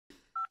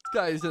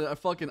guy is a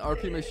fucking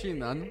RP machine,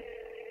 man.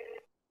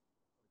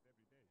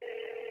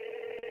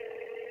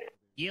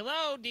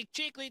 Hello, Dick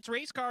Chicklets,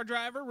 race car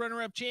driver,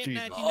 runner-up champ,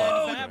 Jesus. 1995,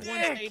 Oh, one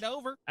Dick! state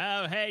over.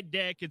 Oh, hey,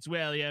 Dick, it's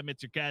William.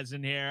 It's your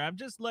cousin here. I'm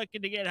just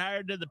looking to get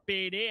hired to the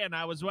PD, and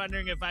I was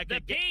wondering if I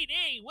could... The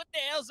PD? What the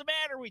hell's the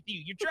matter with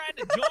you? You're trying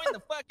to join the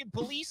fucking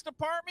police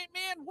department,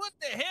 man? What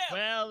the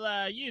hell?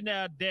 Well, you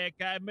know, Dick,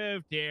 I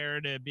moved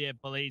here to be a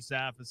police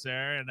officer,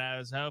 and I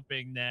was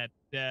hoping that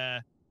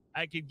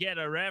I could get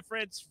a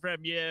reference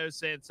from you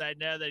since I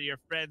know that you're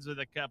friends with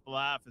a couple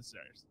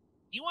officers.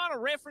 You want a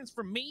reference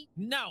from me?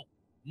 No.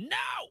 No!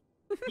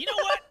 You know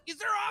what? Is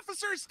there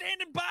officers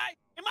standing by?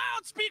 Am I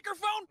on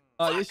speakerphone?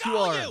 Fuck yes, you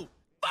all are. you!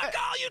 Fuck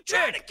all you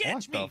trying to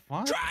catch What the me!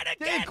 fuck? Try to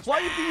Dick, catch why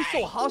me! are you being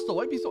so hostile?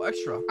 Why are you being so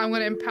extra? I'm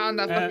gonna impound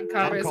that fucking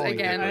car I'm race calling Dick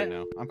again. right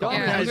now. I'm Don't calling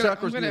Yeah, Yeah, his Dick.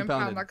 Jack was I'm being gonna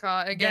impound impounded. that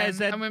car again. Guys,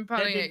 that I'm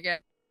impounding didn't- it again.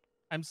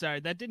 I'm sorry,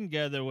 that didn't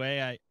go the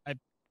way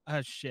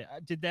oh shit.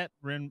 Did that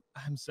ruin...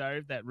 I'm sorry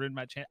if that ruined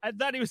my chance. I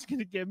thought he was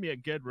gonna give me a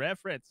good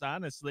reference,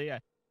 honestly. I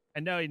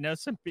know he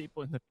knows some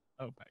people in the...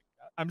 Oh my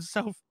god. I'm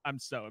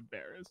so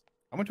embarrassed.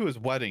 I went to his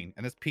wedding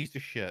and this piece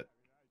of shit.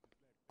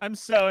 I'm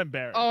so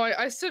embarrassed. Oh,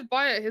 I stood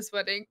by at his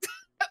wedding.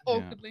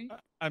 Awkwardly.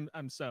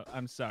 I'm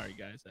sorry,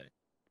 guys.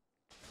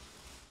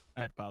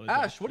 I apologize.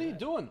 Ash, what are you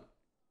doing?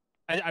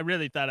 I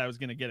really thought I was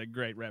gonna get a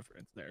great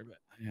reference there, but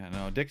Yeah,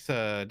 no, Dick's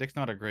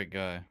not a great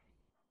guy.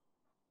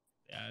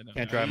 yeah, I don't Can't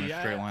know. drive in a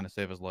straight line to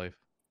save his life.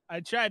 I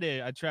try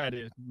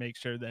to make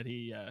sure that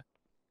he,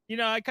 you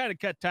know, I kind of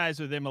cut ties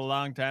with him a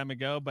long time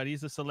ago, but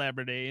he's a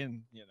celebrity,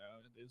 and you know,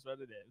 it is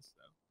what it is.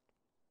 So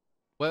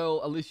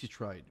Well, at least you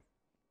tried.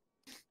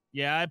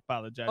 yeah, I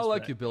apologize. I for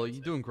like that, you, Billy. guys.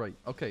 You're doing great.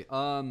 Okay,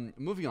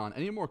 moving on.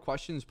 Any more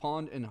questions,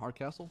 Pond and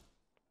Hardcastle?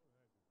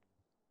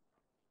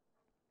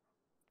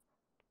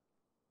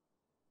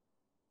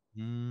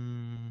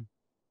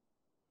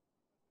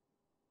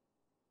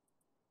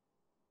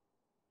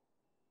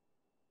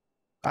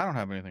 I don't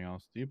have anything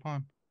else. Do you,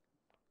 Pawn?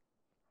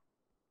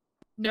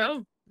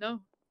 No. Oh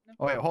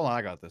wait, hold on.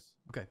 I got this.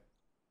 Okay.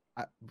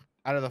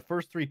 Out of the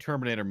first 3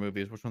 Terminator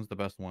movies, which one's the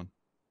best one?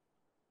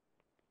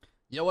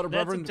 Yeah, what a That's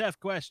Reverend. a tough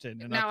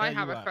question. And Now I'll I tell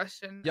have you a what.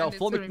 question. Yo, and it's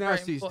Full gonna be very McNasty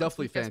is important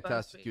definitely to guess last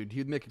fantastic, week. dude.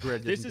 He'd make a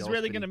great This addition is to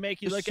really Elspity. going to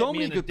make you There's look so at me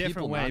many in a good different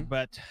people, way, man.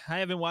 but I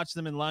haven't watched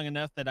them in long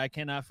enough that I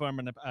cannot form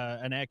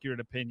an accurate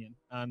opinion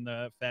on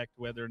the fact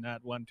whether or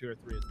not 1, 2, or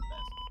 3 is the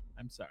best.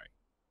 I'm sorry.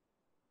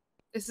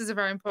 This is a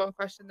very important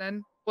question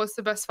then. What's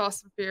the best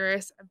Fast and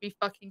Furious? And be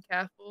fucking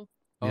careful.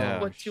 Yeah,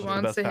 what shit. you what's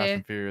want the best to Fast hear?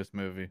 and Furious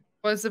movie?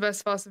 What's the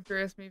best Fast and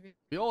Furious movie?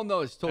 We all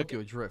know it's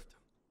Tokyo Drift.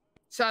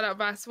 Shut up,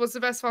 Bass. What's the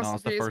best Fast No, and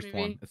it's the Furious first movie?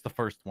 one. It's the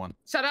first one.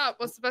 Shut up.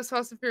 What's the best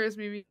Fast and Furious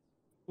movie?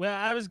 Well,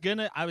 I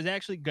was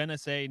actually gonna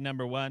say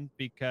number 1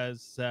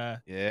 because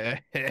Yeah.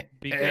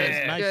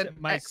 Good.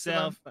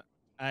 myself,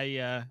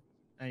 I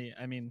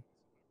mean,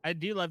 I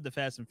do love the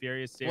Fast and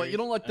Furious series. Well, you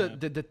don't like the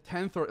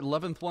 10th or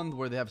 11th one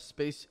where they have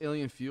space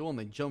alien fuel and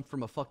they jump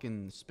from a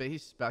fucking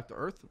space back to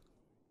Earth?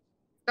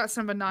 That's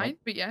number 9,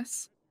 but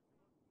yes.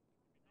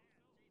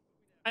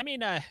 I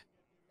mean,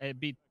 it'd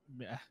be.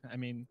 I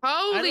mean,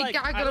 Holy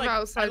gaggle of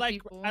outside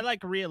people. I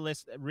like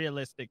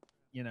realistic,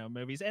 you know,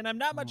 movies, and I'm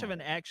not much of an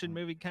action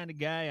movie kind of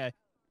guy.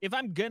 If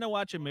I'm gonna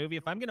watch a movie,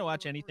 if I'm gonna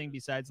watch anything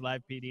besides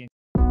Live PD